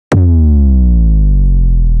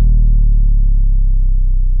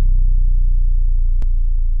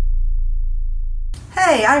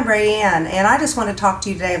I'm Brady Ann, and I just want to talk to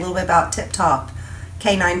you today a little bit about Tip Top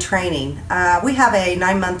Canine Training. We have a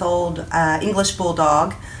 9-month-old English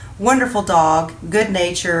Bulldog, wonderful dog,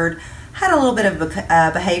 good-natured, had a little bit of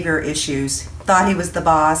behavior issues, thought he was the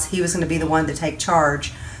boss, he was going to be the one to take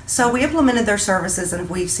charge. So we implemented their services and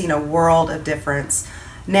we've seen a world of difference.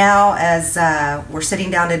 Now as we're sitting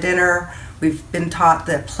down to dinner, we've been taught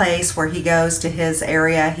the place where he goes to his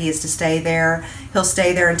area, he is to stay there. He'll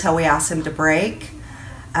stay there until we ask him to break.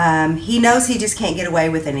 He knows he just can't get away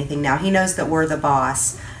with anything now. He knows that we're the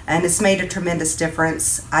boss, and it's made a tremendous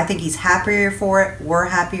difference. I think he's happier for it. We're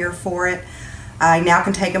happier for it. I now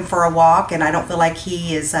can take him for a walk, and I don't feel like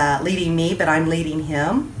he is leading me, but I'm leading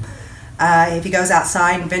him. If he goes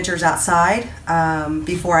outside and ventures outside,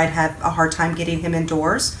 before I'd have a hard time getting him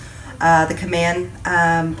indoors. The command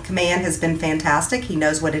has been fantastic. He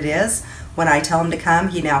knows what it is. When I tell him to come,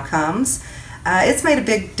 he now comes. It's made a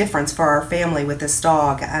big difference for our family with this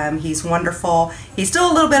dog. He's wonderful. He's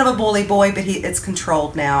still a little bit of a bully boy, but it's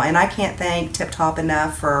controlled now. And I can't thank Tip Top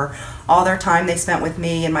enough for all their time they spent with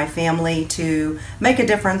me and my family to make a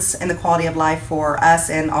difference in the quality of life for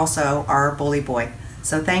us and also our bully boy.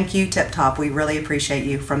 So thank you, Tip Top. We really appreciate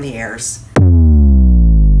you from the Ayers.